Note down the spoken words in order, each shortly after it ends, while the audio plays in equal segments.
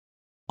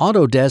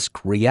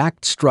Autodesk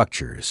React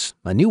Structures,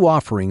 a new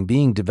offering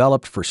being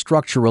developed for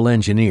structural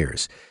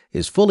engineers,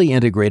 is fully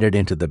integrated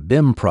into the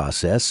BIM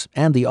process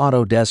and the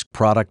Autodesk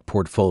product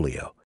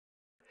portfolio.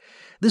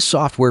 This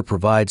software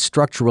provides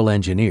structural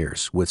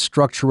engineers with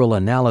structural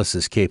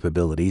analysis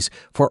capabilities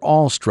for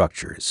all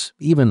structures,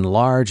 even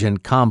large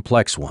and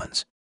complex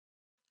ones.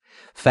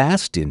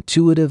 Fast,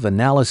 intuitive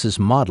Analysis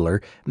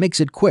Modeler makes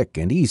it quick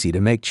and easy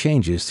to make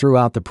changes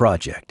throughout the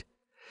project.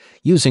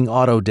 Using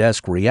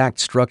Autodesk React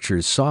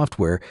Structures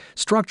software,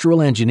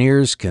 structural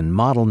engineers can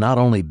model not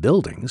only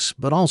buildings,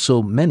 but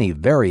also many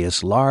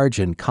various large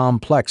and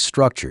complex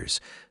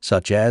structures,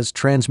 such as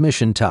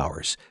transmission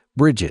towers,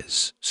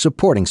 bridges,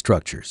 supporting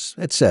structures,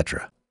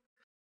 etc.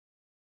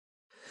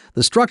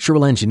 The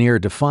structural engineer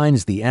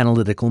defines the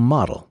analytical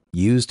model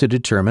used to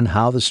determine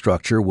how the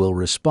structure will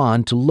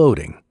respond to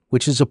loading,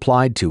 which is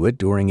applied to it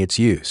during its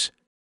use.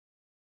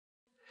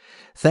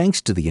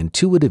 Thanks to the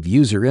intuitive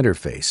user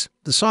interface,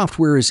 the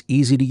software is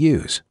easy to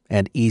use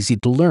and easy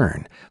to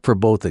learn for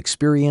both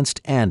experienced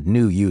and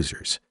new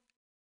users.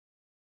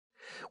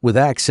 With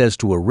access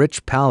to a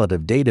rich palette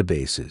of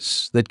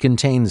databases that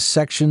contains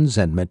sections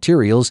and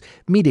materials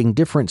meeting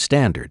different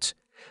standards,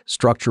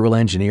 structural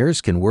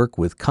engineers can work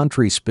with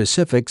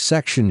country-specific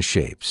section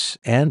shapes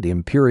and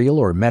imperial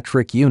or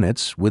metric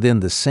units within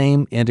the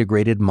same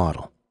integrated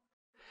model.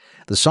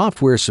 The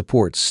software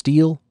supports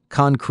steel,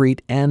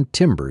 concrete, and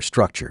timber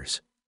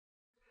structures.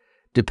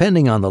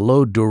 Depending on the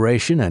load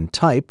duration and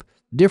type,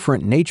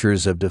 different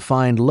natures of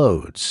defined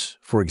loads,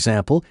 for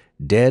example,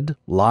 dead,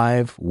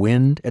 live,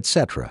 wind,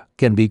 etc.,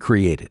 can be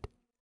created.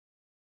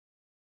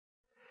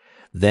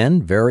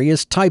 Then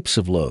various types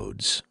of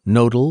loads,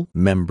 nodal,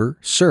 member,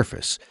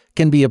 surface,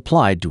 can be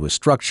applied to a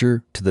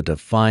structure to the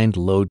defined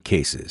load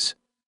cases.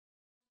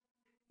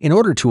 In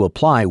order to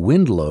apply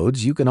wind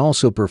loads, you can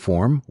also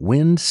perform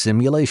wind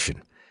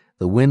simulation.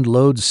 The wind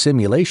loads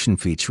simulation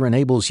feature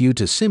enables you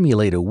to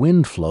simulate a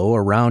wind flow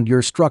around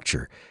your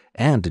structure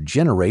and to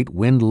generate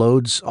wind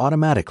loads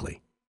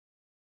automatically.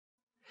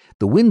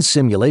 The wind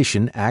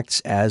simulation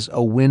acts as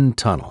a wind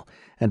tunnel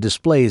and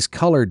displays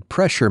colored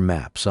pressure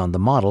maps on the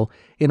model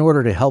in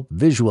order to help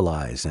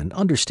visualize and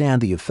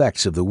understand the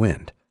effects of the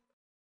wind.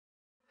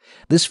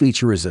 This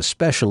feature is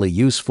especially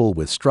useful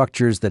with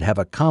structures that have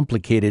a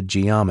complicated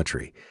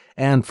geometry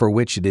and for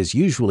which it is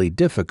usually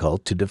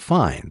difficult to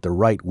define the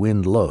right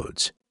wind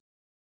loads.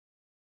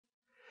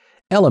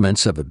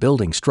 Elements of a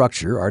building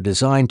structure are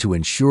designed to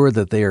ensure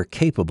that they are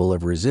capable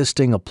of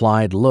resisting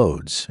applied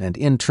loads and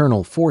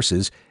internal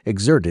forces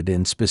exerted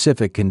in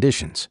specific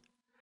conditions.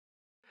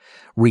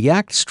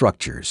 React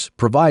Structures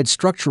provide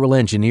structural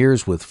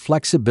engineers with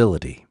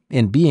flexibility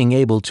in being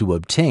able to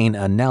obtain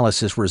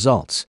analysis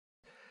results.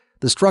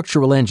 The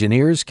structural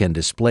engineers can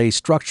display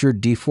structure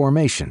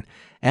deformation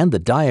and the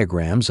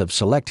diagrams of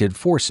selected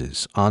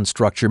forces on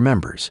structure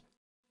members.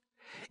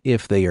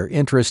 If they are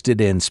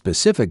interested in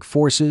specific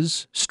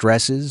forces,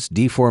 stresses,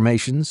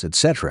 deformations,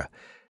 etc.,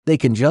 they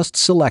can just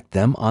select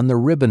them on the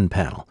ribbon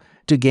panel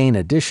to gain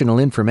additional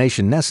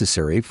information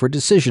necessary for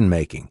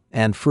decision-making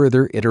and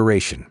further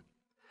iteration.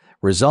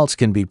 Results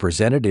can be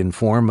presented in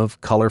form of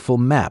colorful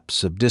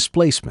maps of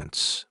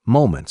displacements,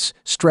 moments,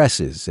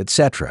 stresses,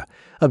 etc.,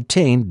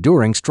 obtained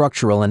during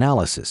structural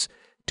analysis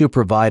to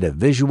provide a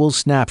visual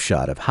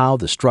snapshot of how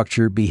the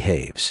structure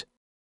behaves.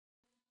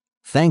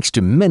 Thanks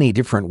to many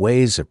different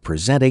ways of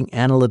presenting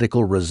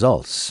analytical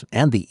results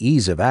and the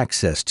ease of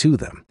access to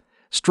them,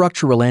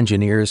 structural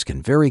engineers can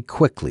very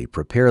quickly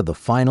prepare the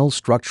final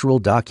structural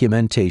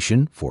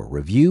documentation for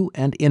review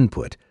and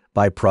input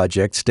by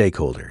project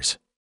stakeholders.